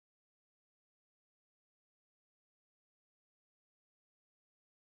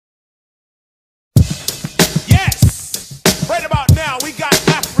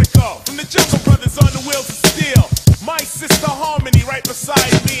the Jungle Brothers on the wheels of steel. My sister Harmony right beside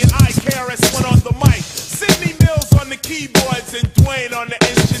me, and I KRS-One on the mic. Sydney Mills on the keyboards and Dwayne on the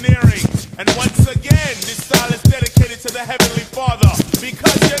engineering. And once again, this style is dedicated to the Heavenly Father,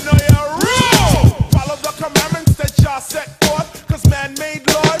 because you know you're real. Follow the commandments that y'all set forth, cause man made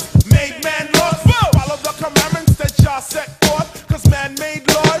laws, made man laws. Follow the commandments that y'all set forth, cause man made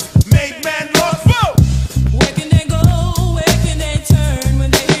laws, made man laws. Where can they go? Where can they turn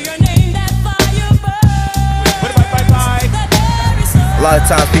when they hear your name? That fire burns. Bye. A lot of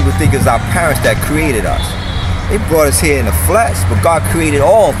times people think it's our parents that created us. They brought us here in the flesh, but God created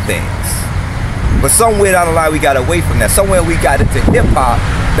all things. But somewhere down the line we got away from that. Somewhere we got into hip-hop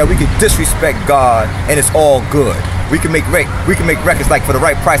that we could disrespect God and it's all good. We can make records like For the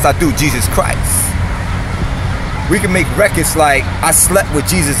Right Price I Do Jesus Christ. We can make records like I Slept with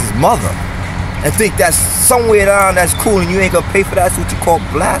Jesus' Mother and think that's somewhere down that's cool and you ain't gonna pay for that. That's what you call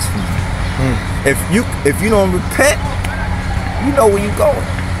blasphemy. If you don't repent, you know where you're going.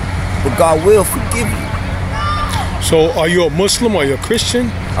 But God will forgive you. So are you a Muslim or you a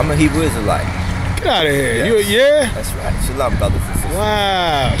Christian? I'm a Hebrew Israelite. Get out of here. Yes. Yeah? That's right. Shalom, brothers and sisters.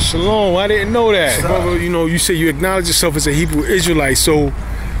 Wow, shalom. I didn't know that. Shalom. Brother, you know, you say you acknowledge yourself as a Hebrew Israelite, so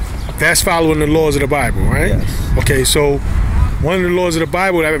that's following the laws of the Bible, right? Yes. Okay, so one of the laws of the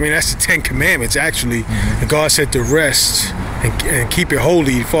Bible, I mean, that's the 10 Commandments, actually. And God said to rest and keep it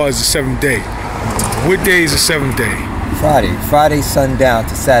holy as far as the 7th day. What day is the 7th day? Friday sundown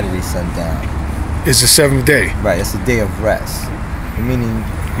to Saturday sundown. It's the 7th day. Right, it's a day of rest. Meaning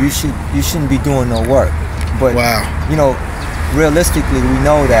you shouldn't be doing no work. But Wow. you know, realistically we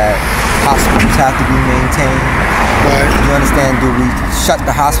know that hospitals have to be maintained. Right. You understand, do we shut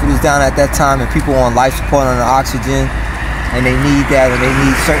the hospitals down at that time and people on life support on the oxygen and they need that and they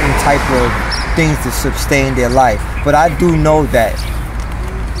need certain type of things to sustain their life. But I do know that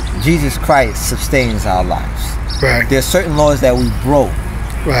Jesus Christ sustains our lives. Right. There's certain laws that we broke.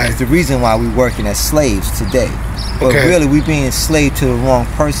 Right. It's the reason why we're working as slaves today. But Okay. really, we're being slave to the wrong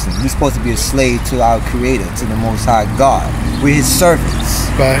person. We're supposed to be a slave to our Creator, to the Most High God. We're His servants.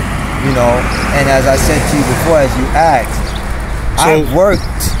 Right. You know, and as I said to you before, as you asked, I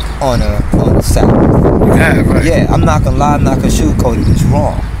worked on a Sabbath. You have, right? Yeah, I'm not gonna lie, I'm not gonna sugarcoat it. It's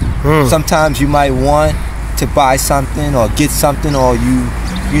wrong. Sometimes you might want to buy something or get something, or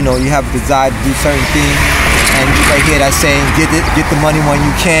you know, you have a desire to do certain things, and you might hear that saying, get the money when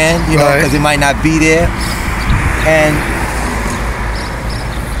you can, you know, because it might not be there. And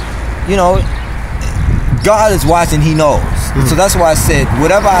you know, God is watching, He knows. So that's why I said,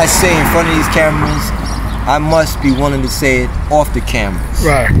 whatever I say in front of these cameras, I must be willing to say it off the cameras.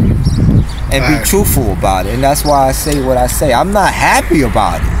 Right. And be truthful about it. And that's why I say what I say. I'm not happy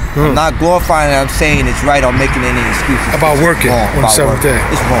about it. I'm not glorifying it. I'm saying it's right or making any excuses. About working on the 7th day.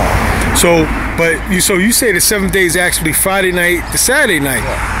 It's wrong. So you say the 7th day is actually Friday night to Saturday night.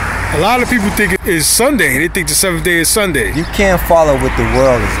 Yeah. A lot of people think it is Sunday. They think the 7th day is Sunday. You can't follow what the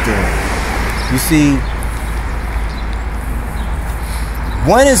world is doing. You see,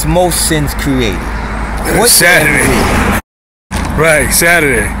 when is most sins created? What's Saturday. Right,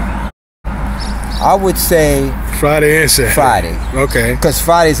 Saturday. I would say Friday and Saturday. Friday. Okay. Because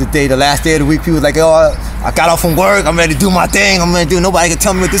Friday's the day, the last day of the week. People like, oh, I got off from work. I'm ready to do my thing. I'm ready to do. Nobody can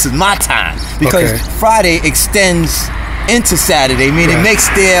tell me what this is my time. Because Friday extends into Saturday, meaning it makes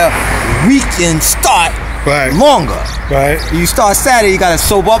their weekend start longer. Right. You start Saturday, you gotta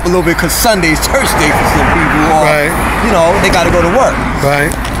sober up a little bit because Sunday's church day for some people, or you know, they gotta go to work. Right.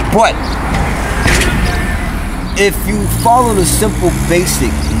 But if you follow the simple,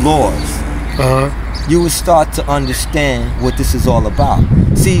 basic laws, you would start to understand what this is all about.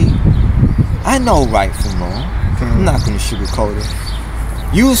 See, I know right from wrong. I'm not gonna sugarcoat it.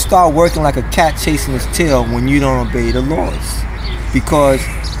 You start working like a cat chasing its tail when you don't obey the laws, because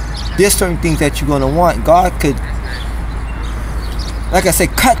there's certain things that you're gonna want. God could, like I said,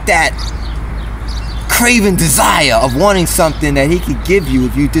 cut that craving desire of wanting something that He could give you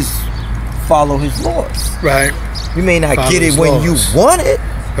if you just follow His laws. Right. You may not get it when you want it,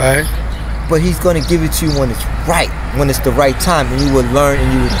 right? But He's gonna give it to you when it's right, when it's the right time, and you will learn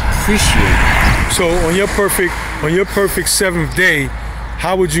and you will appreciate it. So on your perfect 7th day,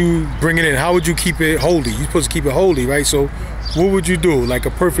 how would you bring it in? How would you keep it holy? You're supposed to keep it holy, right? So what would you do, like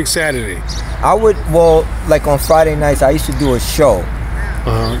a perfect Saturday? I would, well, like on Friday nights, I used to do a show.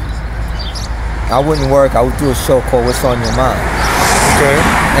 I wouldn't work. I would do a show called What's on Your Mind. Okay.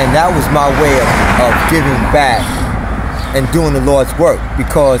 And that was my way of giving back and doing the Lord's work,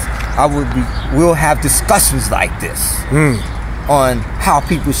 because we'll have discussions like this on how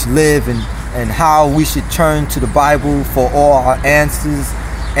people should live and how we should turn to the Bible for all our answers,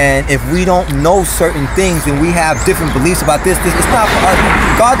 And if we don't know certain things and we have different beliefs about this, it's not for us.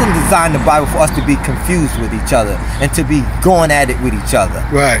 God didn't design the Bible for us to be confused with each other and to be going at it with each other.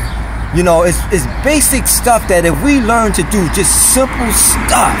 Right. You know, it's basic stuff that if we learn to do just simple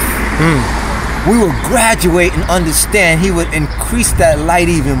stuff, we will graduate and understand. He would increase that light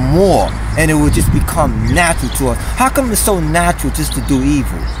even more, and it would just become natural to us. How come it's so natural just to do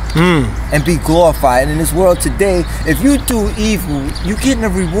evil and be glorified? And in this world today, if you do evil, you're getting a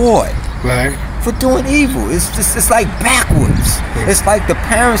reward. Right. For doing evil. It's like backwards. It's like the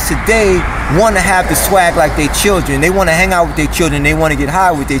parents today want to have the swag like their children. They want to hang out with their children. They want to get high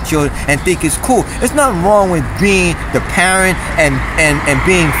with their children and think it's cool. There's nothing wrong with being the parent and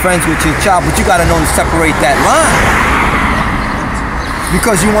being friends with your child, but you got to know to separate that line,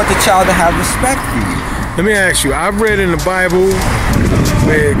 because you want the child to have respect for you. Let me ask you, I've read in the Bible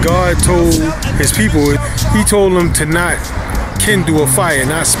where God told his people, he told them to not kindle a fire,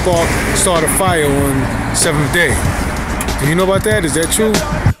 not start a fire on 7th day. Do you know about that? Is that true?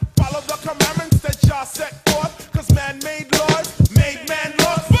 Follow the commandments that y'all set forth, 'cause man made laws, made man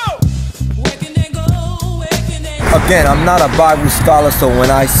laws. Where can they go? Where can they go? Again, I'm not a Bible scholar, so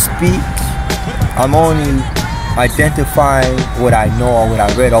when I speak, I'm only identifying what I know or what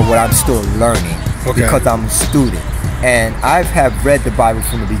I read or what I'm still learning, because I'm a student. And I have read the Bible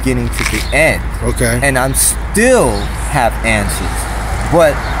from the beginning to the end. Okay. And I'm still have answers.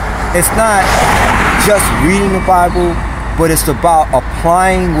 But it's not just reading the Bible, but it's about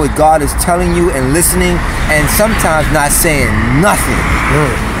applying what God is telling you and listening, and sometimes not saying nothing.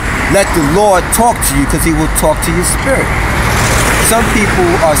 Let the Lord talk to you, because he will talk to your spirit. Some people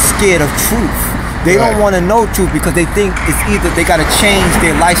are scared of truth. They don't want to know truth because they think it's either they got to change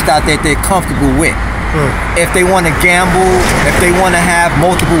their lifestyle that they're comfortable with. If they want to gamble, if they want to have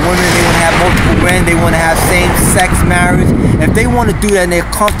multiple women, they want to have multiple men, they want to have same-sex marriage, if they want to do that and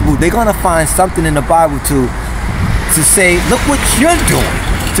they're comfortable, they're going to find something in the Bible to say, look what you're doing,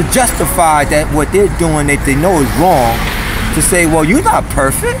 to justify that what they're doing that they know is wrong, to say, well, you're not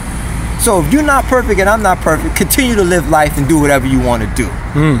perfect. So if you're not perfect and I'm not perfect, continue to live life and do whatever you want to do.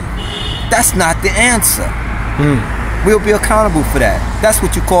 That's not the answer. We'll be accountable for that. That's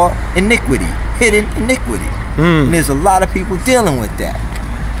what you call iniquity, hidden iniquity. And there's a lot of people dealing with that.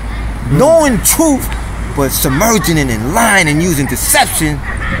 Knowing truth, but submerging it in lying and using deception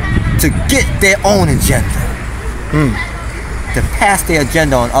to get their own agenda. To pass their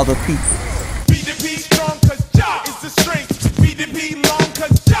agenda on other people. Be the peace strong, 'cause Jah is the strength.